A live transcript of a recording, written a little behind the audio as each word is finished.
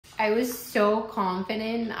I was so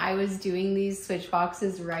confident I was doing these switch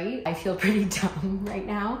boxes right. I feel pretty dumb right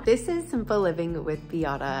now. This is Simple Living with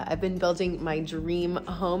Biata. I've been building my dream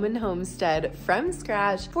home and homestead from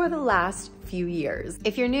scratch for the last few years.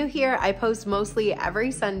 If you're new here, I post mostly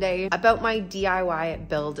every Sunday about my DIY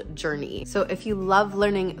build journey. So if you love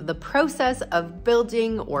learning the process of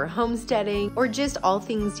building or homesteading or just all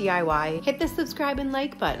things DIY, hit the subscribe and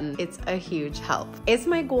like button. It's a huge help. It's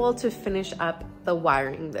my goal to finish up the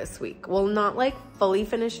wiring this week. Well, not like fully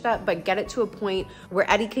finished up, but get it to a point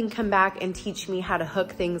where Eddie can come back and teach me how to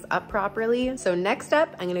hook things up properly. So next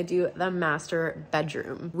up, I'm gonna do the master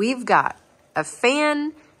bedroom. We've got a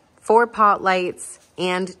fan, 4 pot lights,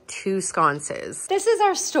 and 2 sconces. This is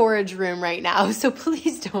our storage room right now, so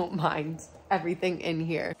please don't mind everything in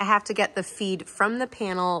here. I have to get the feed from the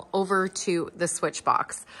panel over to the switch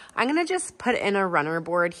box. I'm gonna just put in a runner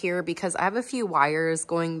board here because I have a few wires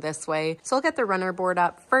going this way. So I'll get the runner board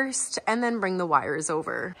up first and then bring the wires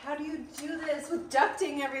over. How do you do this with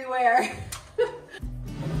ducting everywhere?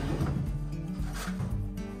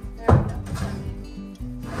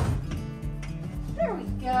 There we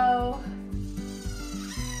go.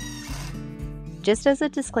 Just as a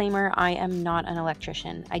disclaimer, I am not an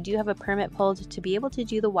electrician. I do have a permit pulled to be able to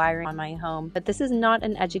do the wiring on my home, but this is not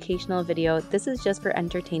an educational video. This is just for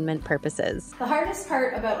entertainment purposes. The hardest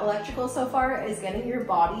part about electrical so far is getting your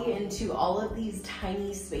body into all of these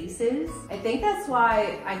tiny spaces. I think that's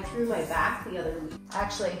why I threw my back the other week.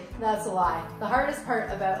 Actually, that's a lie. The hardest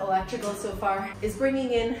part about electrical so far is bringing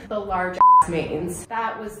in the large mains.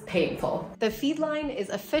 That was painful. The feed line is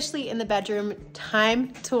officially in the bedroom.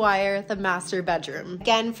 Time to wire the master bedroom.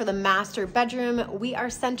 Again, for the master bedroom, we are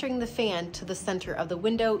centering the fan to the center of the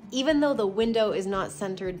window, even though the window is not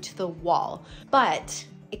centered to the wall, but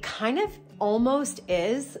it kind of almost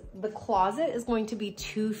is. The closet is going to be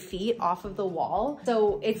 2 feet off of the wall,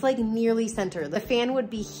 so it's like nearly center. The fan would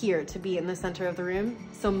be here to be in the center of the room,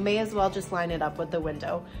 so may as well just line it up with the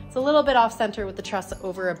window. It's a little bit off center with the truss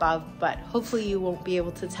over above, but hopefully you won't be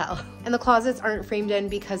able to tell. And the closets aren't framed in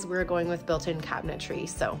because we're going with built-in cabinetry,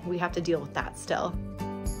 so we have to deal with that still.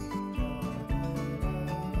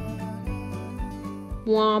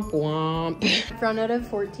 Womp womp. I've run out of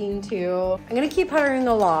 14 too. I'm gonna keep puttering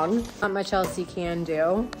along. Not much else you can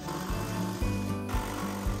do.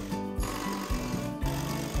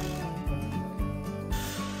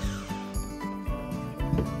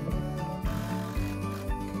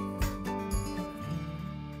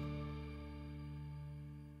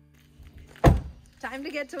 Time to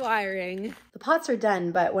get to wiring. The pots are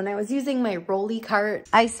done, but when I was using my rolly cart,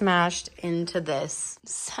 I smashed into this.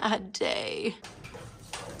 Sad day.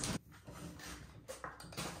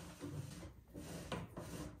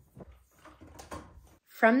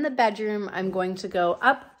 From the bedroom, I'm going to go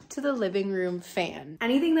up to the living room fan.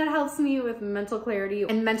 Anything that helps me with mental clarity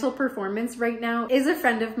and mental performance right now is a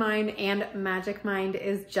friend of mine, and Magic Mind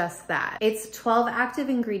is just that. Its 12 active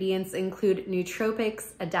ingredients include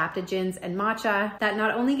nootropics, adaptogens, and matcha that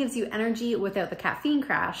not only gives you energy without the caffeine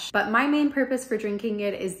crash, but my main purpose for drinking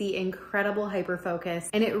it is the incredible hyperfocus,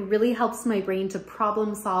 and it really helps my brain to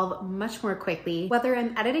problem solve much more quickly. Whether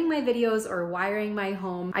I'm editing my videos or wiring my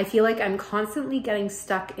home, I feel like I'm constantly getting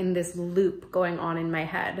stuck in this loop going on in my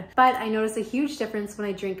head. But I notice a huge difference when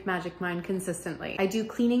I drink Magic Mind consistently. I do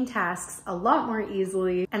cleaning tasks a lot more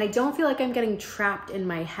easily, and I don't feel like I'm getting trapped in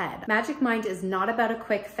my head. Magic Mind is not about a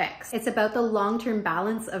quick fix. It's about the long-term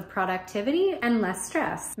balance of productivity and less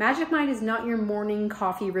stress. Magic Mind is not your morning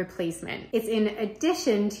coffee replacement. It's in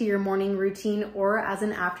addition to your morning routine or as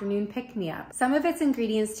an afternoon pick-me-up. Some of its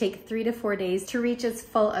ingredients take 3 to 4 days to reach its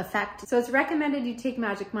full effect, so it's recommended you take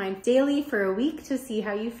Magic Mind daily for a week to see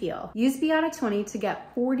how you feel. Use Biata 20 to get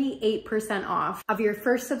 48% off of your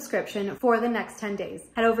first subscription for the next 10 days.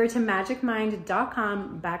 Head over to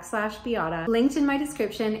magicmind.com/Biata, linked in my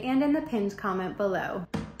description and in the pinned comment below.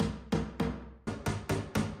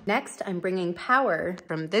 Next, I'm bringing power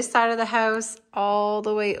from this side of the house all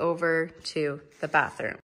the way over to the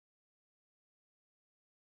bathroom.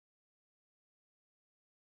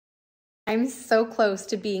 I'm so close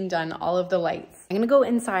to being done all of the lights. I'm gonna go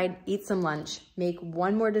inside, eat some lunch, make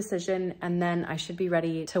one more decision, and then I should be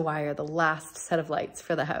ready to wire the last set of lights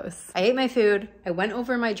for the house. I ate my food, I went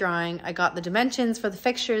over my drawing, I got the dimensions for the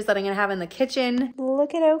fixtures that I'm gonna have in the kitchen.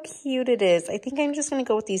 Look at how cute it is. I think I'm just gonna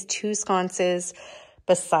go with these 2 sconces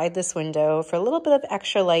beside this window for a little bit of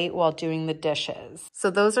extra light while doing the dishes. So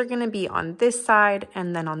those are gonna be on this side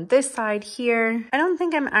and then on this side here. I don't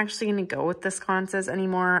think I'm actually gonna go with the sconces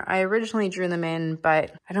anymore. I originally drew them in,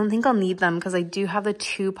 but I don't think I'll need them because I do have the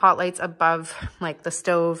 2 pot lights above like the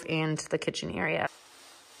stove and the kitchen area.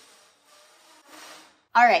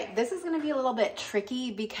 All right, this is gonna be a little bit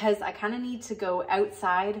tricky because I kind of need to go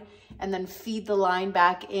outside and then feed the line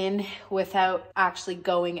back in without actually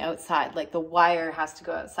going outside. Like the wire has to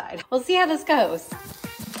go outside. We'll see how this goes.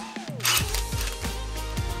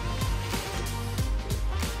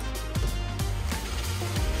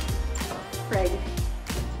 Craig.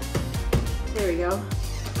 There we go.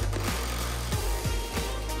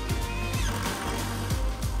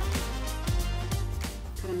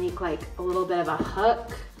 Gotta make like a little bit of a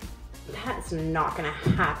hook. That's not gonna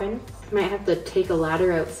happen. Might have to take a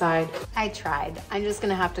ladder outside. I tried. I'm just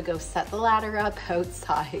gonna have to go set the ladder up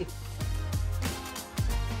outside.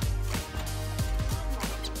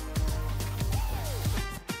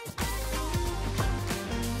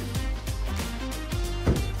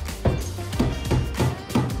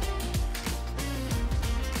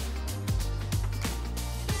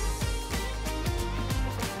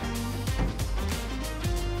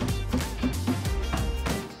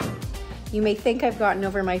 You may think I've gotten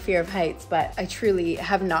over my fear of heights, but I truly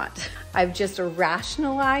have not. I've just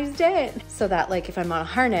rationalized it so that like if I'm on a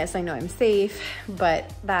harness, I know I'm safe, but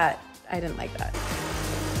that, I didn't like that.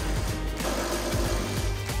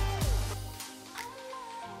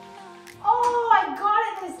 Oh, I got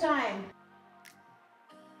it this time.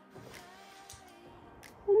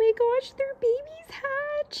 Oh my gosh, their babies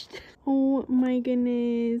hatched. Oh my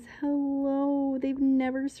goodness, hello. They've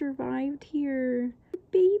never survived here.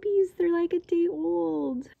 Babies, they're like a day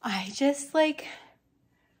old. I just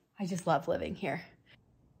love living here.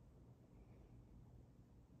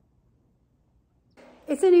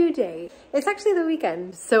 It's a new day. It's actually the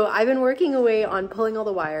weekend. So I've been working away on pulling all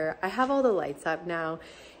the wire. I have all the lights up now.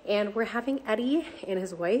 And we're having Eddie and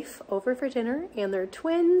his wife over for dinner, and they're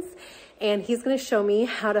twins. And he's gonna show me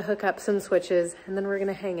how to hook up some switches, and then we're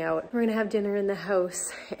gonna hang out. We're gonna have dinner in the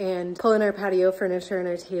house and pull in our patio furniture and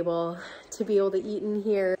our table to be able to eat in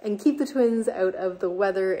here and keep the twins out of the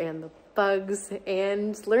weather and the bugs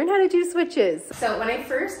and learn how to do switches. So when I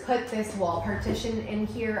first put this wall partition in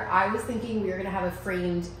here, I was thinking we were gonna have a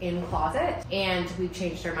framed in closet, and we've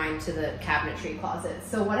changed our mind to the cabinetry closet.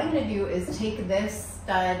 So what I'm gonna do is take this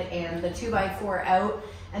stud and the 2x4 out,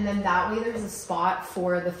 and then that way there's a spot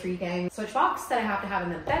for the 3-gang switch box that I have to have in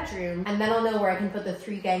the bedroom, and then I'll know where I can put the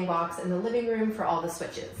 3-gang box in the living room for all the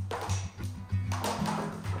switches.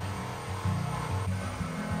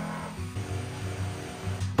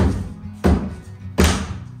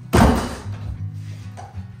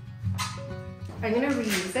 I'm gonna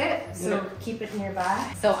reuse it, so keep it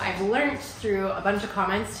nearby. So I've learned through a bunch of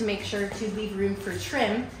comments to make sure to leave room for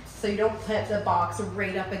trim so you don't put the box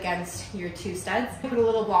right up against your 2 studs. Put a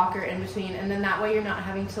little blocker in between, and then that way you're not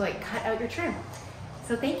having to like cut out your trim.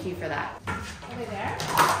 So thank you for that. Are they there?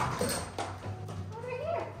 Oh, they're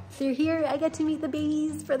here. They're here. I get to meet the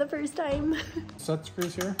babies for the first time. Set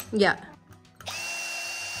screws here? Yeah.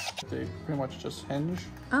 They pretty much just hinge.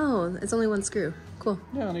 Oh, it's only 1 screw. Cool.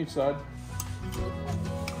 Yeah, on each side.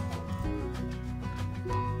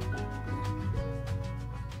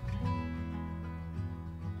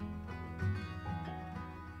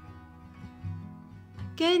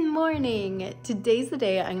 Good morning. Today's the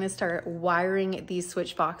day I'm going to start wiring these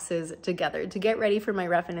switch boxes together to get ready for my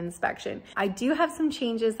rough-in inspection. I do have some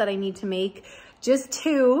changes that I need to make, just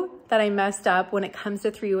 2 that I messed up when it comes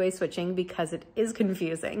to 3-way switching because it is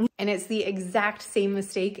confusing. And it's the exact same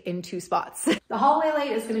mistake in 2 spots. The hallway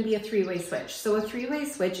light is gonna be a 3-way switch. So a 3-way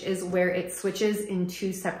switch is where it switches in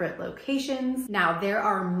 2 separate locations. Now there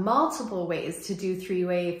are multiple ways to do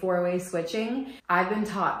 3-way, 4-way switching. I've been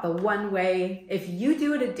taught the 1 way. If you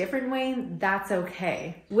do it a different way, that's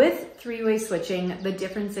okay. With 3-way switching, the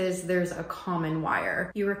difference is there's a common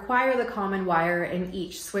wire. You require the common wire in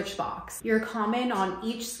each switch box. Your common on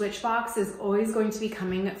each switch box is always going to be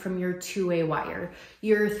coming from your 2-way wire.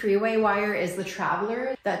 Your 3-way wire is the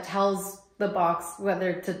traveler that tells the box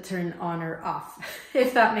whether to turn on or off,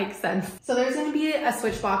 if that makes sense. So there's gonna be a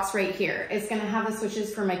switch box right here. It's gonna have the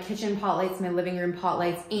switches for my kitchen pot lights, my living room pot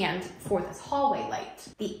lights, and for this hallway light.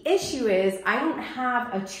 The issue is I don't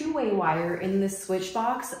have a 2-way wire in this switch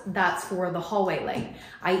box that's for the hallway light.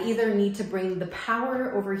 I either need to bring the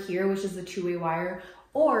power over here, which is the 2-way wire,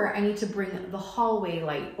 or I need to bring the hallway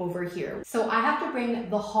light over here. So I have to bring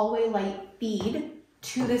the hallway light feed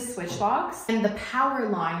to this switch box, and the power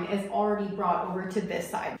line is already brought over to this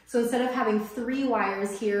side. So instead of having 3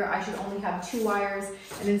 wires here, I should only have 2 wires,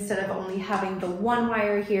 and instead of only having the 1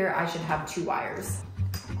 wire here, I should have 2 wires.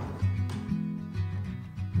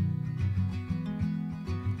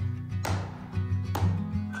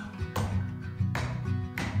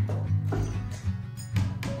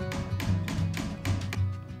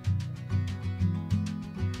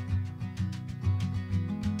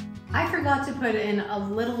 I forgot to put in a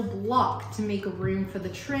little block to make room for the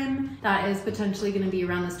trim that is potentially gonna be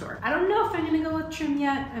around this door. I don't know if I'm gonna go with trim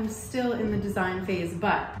yet. I'm still in the design phase,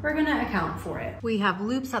 but we're gonna account for it. We have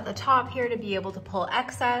loops at the top here to be able to pull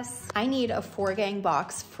excess. I need a 4-gang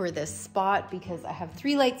box for this spot because I have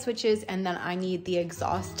 3 light switches, and then I need the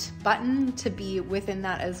exhaust button to be within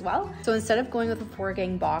that as well. So instead of going with a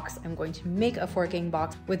 4-gang box, I'm going to make a 4-gang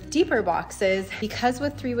box with deeper boxes. Because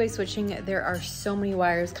with 3-way switching, there are so many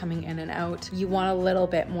wires coming in and out. You want a little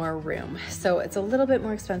bit more room. So it's a little bit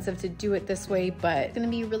more expensive to do it this way, but it's gonna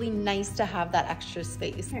be really nice to have that extra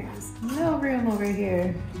space. There's no room over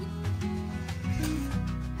here.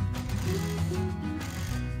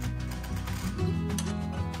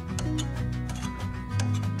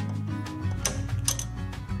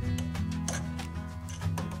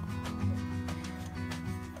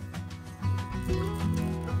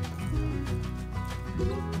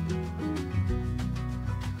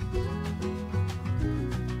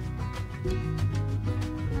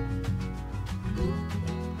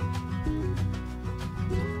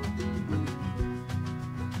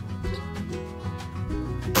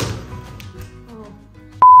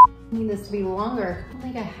 I need this to be longer. I don't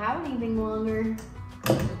think I have anything longer.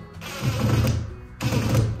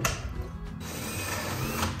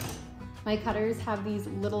 My cutters have these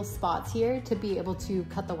little spots here to be able to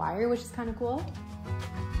cut the wire, which is kind of cool.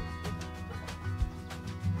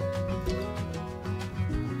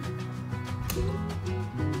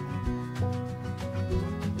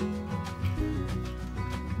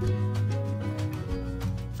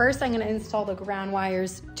 First, I'm gonna install the ground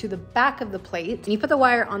wires to the back of the plate. And you put the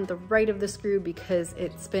wire on the right of the screw because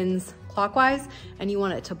it spins clockwise and you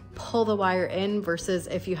want it to pull the wire in versus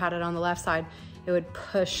if you had it on the left side, it would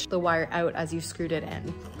push the wire out as you screwed it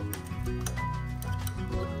in.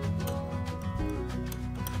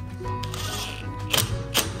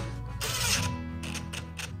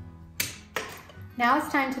 Now it's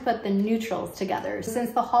time to put the neutrals together.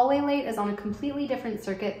 Since the hallway light is on a completely different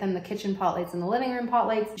circuit than the kitchen pot lights and the living room pot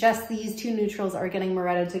lights, just these 2 neutrals are getting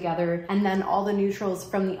moretted together, and then all the neutrals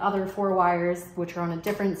from the other 4 wires, which are on a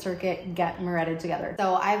different circuit, get moretted together.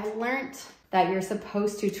 So I've learned that you're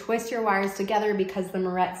supposed to twist your wires together because the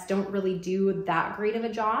morettes don't really do that great of a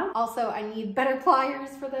job. Also, I need better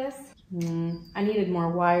pliers for this. I needed more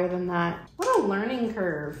wire than that. What a learning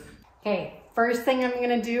curve. Okay. First thing I'm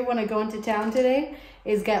gonna do when I go into town today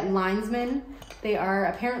is get linesmen. They are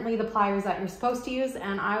apparently the pliers that you're supposed to use,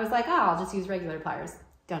 and I was like, oh, I'll just use regular pliers.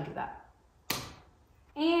 Don't do that.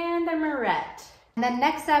 And a moret. And then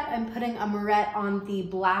next up, I'm putting a moret on the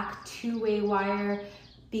black 2-way wire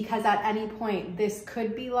because at any point this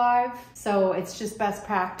could be live, so it's just best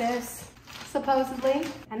practice, supposedly.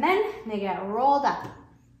 And then they get rolled up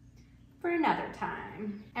for another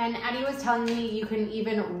time. And Eddie was telling me you can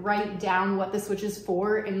even write down what the switch is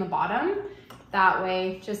for in the bottom. That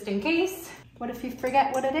way, just in case, what if you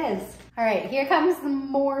forget what it is? All right, here comes the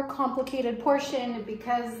more complicated portion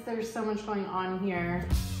because there's so much going on here.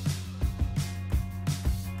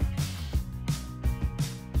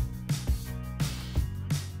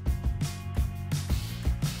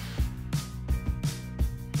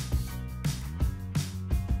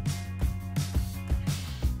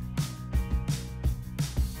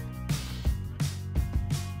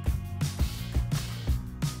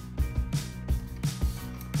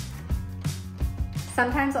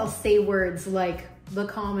 Sometimes I'll say words like the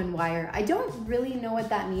common wire. I don't really know what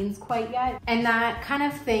that means quite yet. And that kind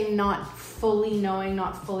of thing, not fully knowing,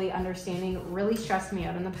 not fully understanding, really stressed me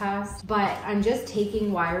out in the past. But I'm just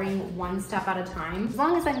taking wiring one step at a time. As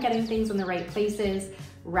long as I'm getting things in the right places,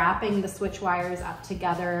 wrapping the switch wires up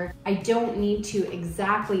together. I don't need to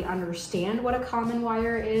exactly understand what a common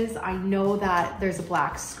wire is. I know that there's a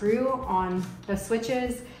black screw on the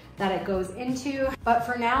switches that it goes into. But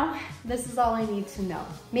for now, this is all I need to know.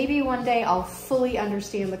 Maybe one day I'll fully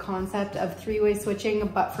understand the concept of 3-way switching,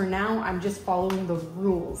 but for now, I'm just following the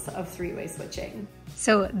rules of 3-way switching.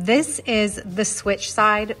 So this is the switch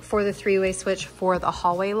side for the 3-way switch for the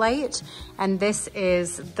hallway light, and this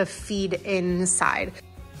is the feed-in side.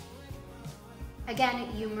 Again,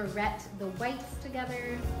 you moret the whites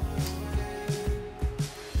together.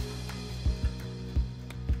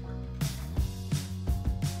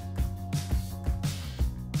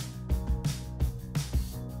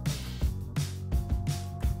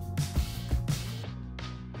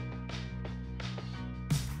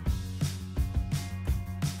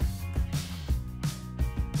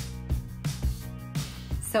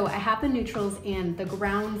 So I have the neutrals and the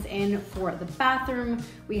grounds in for the bathroom.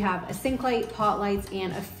 We have a sink light, pot lights,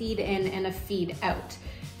 and a feed in and a feed out.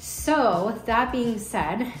 So that being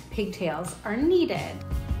said, pigtails are needed.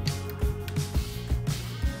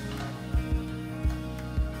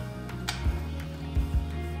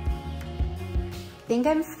 think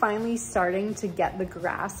I'm finally starting to get the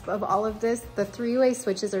grasp of all of this. The three-way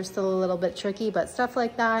switches are still a little bit tricky, but stuff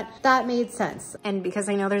like that made sense. And because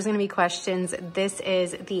I know there's gonna be questions, this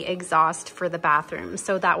is the exhaust for the bathroom.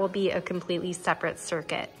 So that will be a completely separate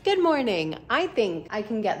circuit. Good morning. I think I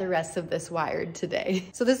can get the rest of this wired today.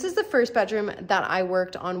 So this is the first bedroom that I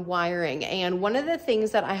worked on wiring. And one of the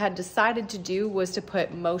things that I had decided to do was to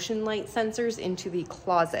put motion light sensors into the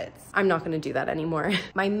closets. I'm not gonna do that anymore.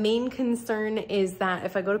 My main concern is that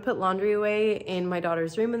if I go to put laundry away in my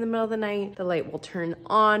daughter's room in the middle of the night, the light will turn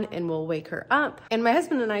on and will wake her up. And my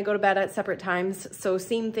husband and I go to bed at separate times, so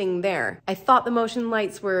same thing there. I thought the motion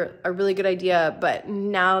lights were a really good idea, but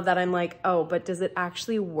now that I'm like, oh, but does it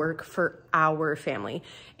actually work for our family?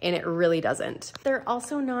 And it really doesn't. They're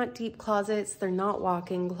also not deep closets. They're not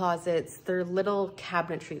walk-in closets. They're little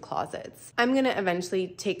cabinetry closets. I'm gonna eventually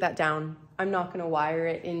take that down. I'm not gonna wire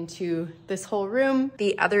it into this whole room.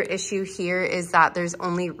 The other issue here is that there's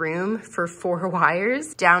only room for 4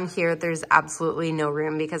 wires. Down here, there's absolutely no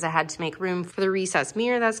room because I had to make room for the recessed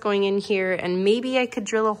mirror that's going in here, and maybe I could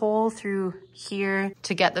drill a hole through here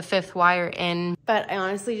to get the 5th wire in, but I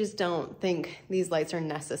honestly just don't think these lights are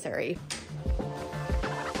necessary.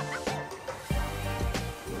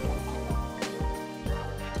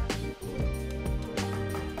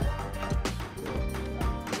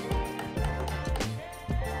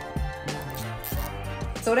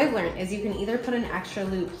 So what I've learned is you can either put an extra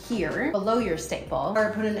loop here below your staple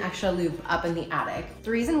or put an extra loop up in the attic.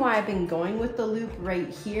 The reason why I've been going with the loop right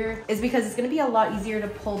here is because it's gonna be a lot easier to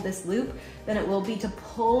pull this loop than it will be to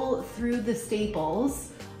pull through the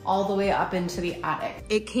staples all the way up into the attic.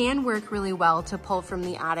 It can work really well to pull from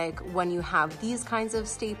the attic when you have these kinds of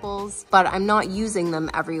staples, but I'm not using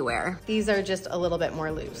them everywhere. These are just a little bit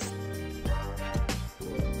more loose.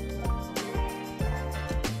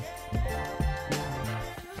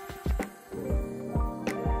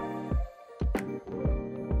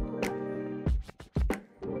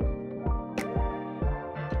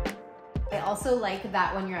 I also like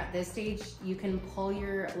that when you're at this stage, you can pull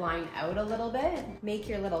your line out a little bit, make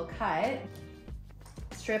your little cut,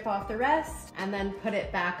 strip off the rest, and then put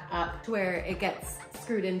it back up to where it gets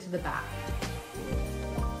screwed into the back.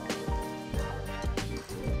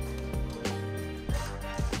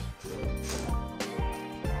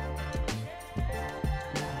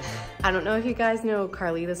 I don't know if you guys know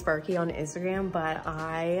Carly the Sparky on Instagram, but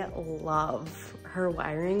I love her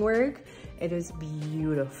wiring work. It is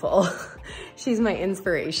beautiful. She's my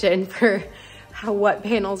inspiration for what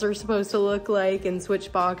panels are supposed to look like and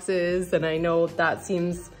switch boxes. And I know that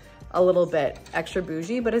seems a little bit extra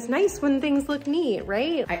bougie, but it's nice when things look neat,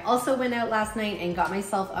 right? I also went out last night and got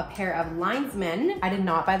myself a pair of linesmen. I did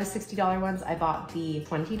not buy the $60 ones. I bought the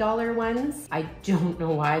 $20 ones. I don't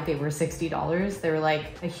know why they were $60. They were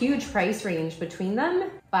like a huge price range between them,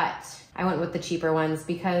 but I went with the cheaper ones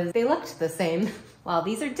because they looked the same. Well,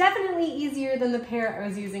 these are definitely easier than the pair I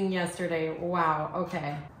was using yesterday. Wow,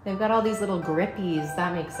 okay. They've got all these little grippies,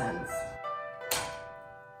 that makes sense.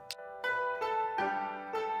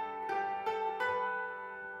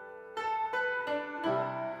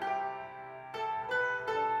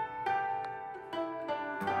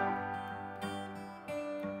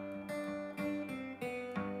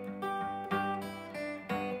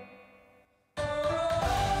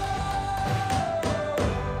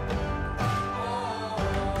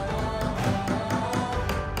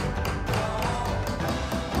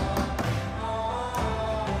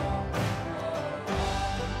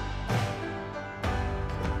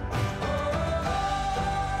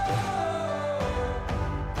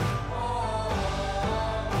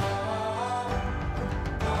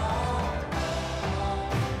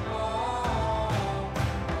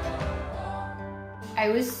 I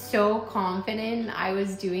was so confident I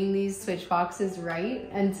was doing these switch boxes right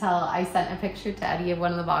until I sent a picture to Eddie of one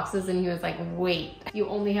of the boxes and he was like, wait, you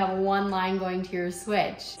only have one line going to your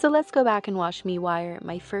switch. So let's go back and watch me wire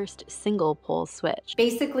my first single pole switch.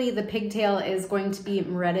 Basically, the pigtail is going to be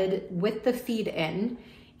threaded with the feed in,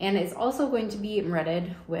 and it's also going to be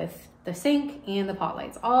threaded with the sink and the pot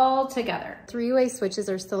lights all together. Three-way switches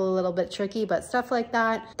are still a little bit tricky, but stuff like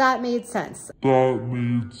that made sense.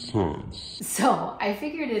 So I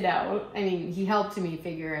figured it out. I mean, he helped me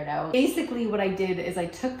figure it out. Basically what I did is I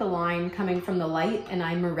took the line coming from the light and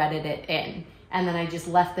I threaded it in. And then I just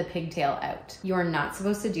left the pigtail out. You're not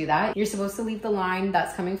supposed to do that. You're supposed to leave the line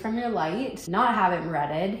that's coming from your light, not have it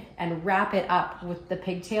threaded, and wrap it up with the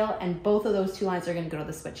pigtail, and both of those two lines are gonna go to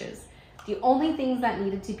the switches. The only things that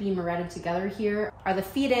needed to be threaded together here are the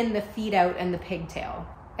feed in, the feed out, and the pigtail.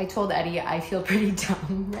 I told Eddie I feel pretty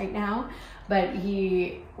dumb right now, but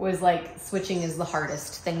he was like, switching is the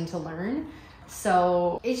hardest thing to learn.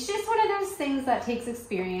 So it's just one of those things that takes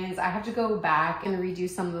experience. I have to go back and redo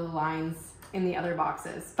some of the lines in the other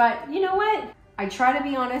boxes. But you know what? I try to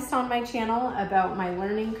be honest on my channel about my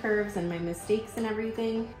learning curves and my mistakes and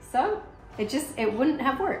everything. So it wouldn't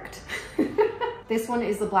have worked. This one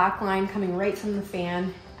is the black line coming right from the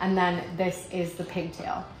fan, and then this is the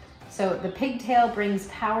pigtail. So the pigtail brings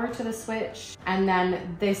power to the switch, and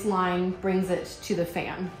then this line brings it to the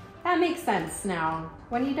fan. That makes sense now.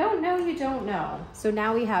 When you don't know, you don't know. So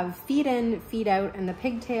now we have feed in, feed out, and the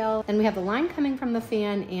pigtail. Then we have the line coming from the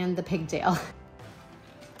fan and the pigtail.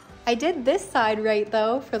 I did this side right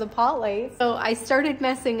though for the pot lights. So I started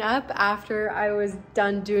messing up after I was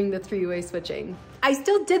done doing the three-way switching. I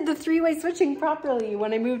still did the three-way switching properly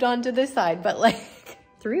when I moved on to this side, but like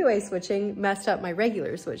three-way switching messed up my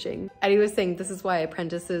regular switching. And he was saying this is why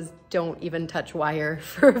apprentices don't even touch wire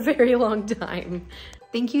for a very long time.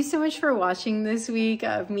 Thank you so much for watching this week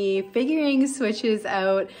of me figuring switches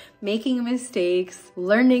out, making mistakes,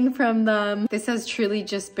 learning from them. This has truly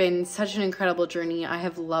just been such an incredible journey. I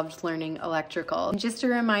have loved learning electrical. And just a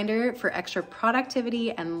reminder, for extra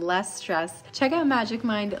productivity and less stress, check out Magic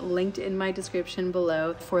Mind, linked in my description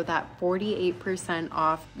below, for that 48%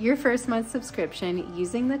 off your first month subscription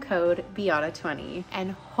using the code Biata20.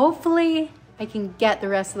 And hopefully I can get the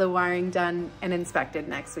rest of the wiring done and inspected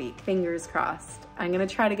next week. Fingers crossed. I'm gonna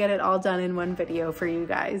try to get it all done in one video for you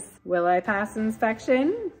guys. Will I pass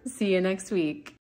inspection? See you next week.